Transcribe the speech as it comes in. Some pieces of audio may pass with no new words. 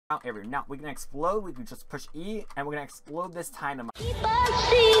area. Now we can explode. We can just push E, and we're gonna explode this dynamite.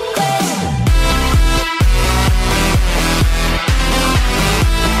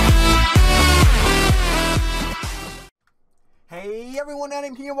 Hey everyone,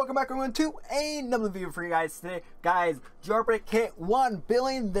 Adam here. Welcome back everyone to another video for you guys today. Guys, Jailbreak hit 1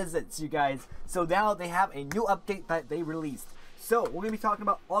 billion visits, you guys. So now they have a new update that they released. So we're gonna be talking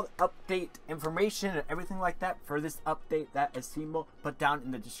about all the update information and everything like that for this update that is put down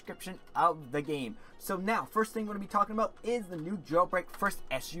in the description of the game. So now, first thing we're gonna be talking about is the new Jailbreak first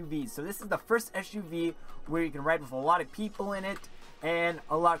SUV. So this is the first SUV where you can ride with a lot of people in it and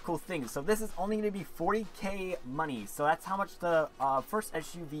a lot of cool things. So this is only going to be 40k money. So that's how much the first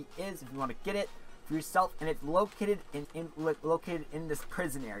SUV is if you want to get it for yourself, and it's located in this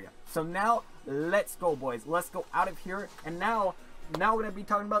prison area. So now let's go, boys. Let's go out of here. And now we're going to be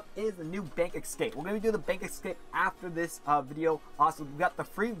talking about is the new bank escape. We're going to do the bank escape after this video. Also, we got the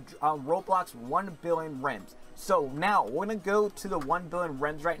free Roblox 1 billion rims. So now we're going to go to the 1 billion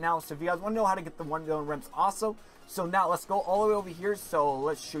rims right now. So if you guys want to know how to get the 1 billion rims also, so now let's go all the way over here. So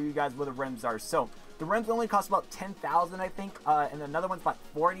let's show you guys where the rims are. So the rims only cost about 10,000, I think, and another one's about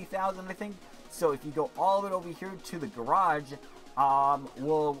 40,000, I think. So if you go all the way over here to the garage,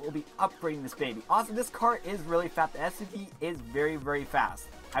 we'll be upgrading this baby. Also, this car is really fast. The SUV is very, very fast.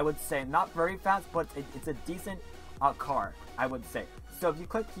 I would say not very fast, but it's a decent car, I would say. So if you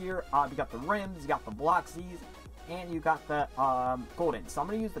click here, you got the rims, you got the Bloxies, and you got the golden. So I'm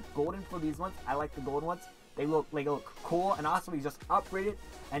gonna use the golden for these ones. I like the golden ones. They look cool, and also we just upgraded,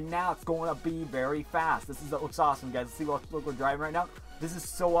 and now it's going to be very fast. This looks awesome, guys. Let's see what we're driving right now. This is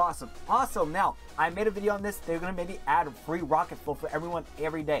so awesome. Also, now I made a video on this. They're gonna maybe add a free rocket fuel for everyone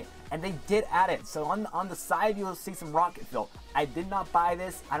every day, and they did add it. So on the side, you'll see some rocket fuel. I did not buy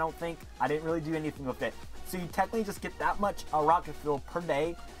this. I don't think I didn't really do anything with it. So you technically just get that much rocket fuel per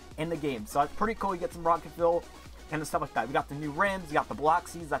day in the game. So it's pretty cool. You get some rocket fuel and stuff like that. We got the new rims. You got the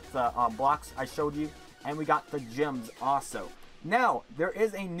Bloxies. That's the blocks I showed you. And we got the gems also. Now, there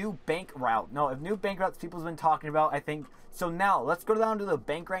is a new bank route. No, new bank routes people's been talking about, I think. So now, let's go down to the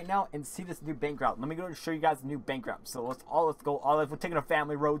bank right now and see this new bank route. Let me go and show you guys the new bank route. So let's go. We're taking a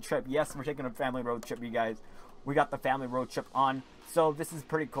family road trip. Yes, we're taking a family road trip, you guys. We got the family road trip on. So this is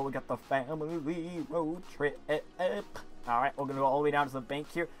pretty cool. We got the family road trip. Alright, we're going to go all the way down to the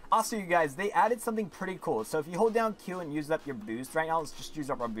bank here. Also, you guys, they added something pretty cool. So if you hold down Q and use up your boost right now, let's just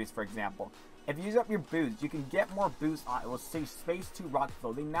use up our boost, for example. If you use up your boost, you can get more boost on it. Will say space to rocket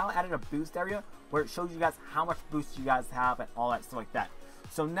fuel. They now added a boost area where it shows you guys how much boost you guys have and all that stuff like that.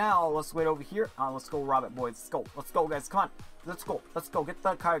 So now let's wait over here. Let's go rob it, boys. Let's go, guys. Come on. Let's go. Get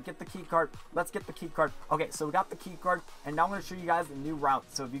the card. Get the key card. Let's get the key card. Okay, so we got the key card, and now I'm going to show you guys the new route.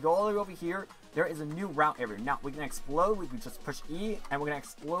 So if you go all the way over here, there is a new route area. Now we can explode. We can just push E, and we're going to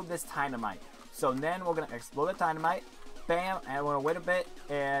explode this dynamite. So then we're going to explode the dynamite. Bam, and we're gonna wait a bit,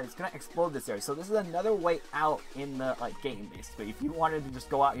 and it's gonna explode this area. So this is another way out in the game, basically. If you wanted to just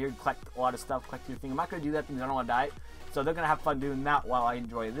go out here and collect a lot of stuff, collect your thing, I'm not gonna do that because I don't want to die. So they're gonna have fun doing that while I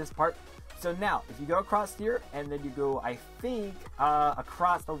enjoy this part. So now, if you go across here, and then you go, I think,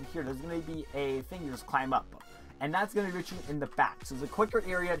 across over here, there's gonna be a thing you just climb up, and that's gonna reach you in the back. So it's a quicker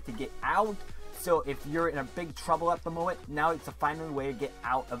area to get out. So if you're in a big trouble at the moment, now it's a final way to get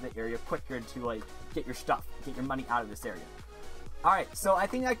out of the area quicker to get your stuff, get your money out of this area. Alright, so I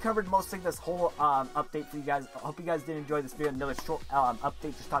think I covered mostly this whole update for you guys. I hope you guys did enjoy this video. Another short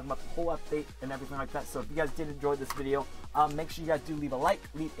update just talking about the whole update and everything like that. So if you guys did enjoy this video, make sure you guys do leave a like,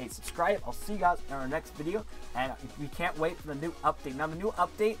 leave a subscribe. I'll see you guys in our next video, and we can't wait for the new update. Now the new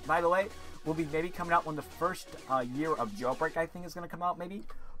update, by the way, will be maybe coming out when the first year of Jailbreak, I think, is going to come out maybe.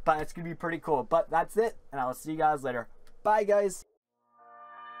 But it's going to be pretty cool. But that's it, and I'll see you guys later. Bye, guys.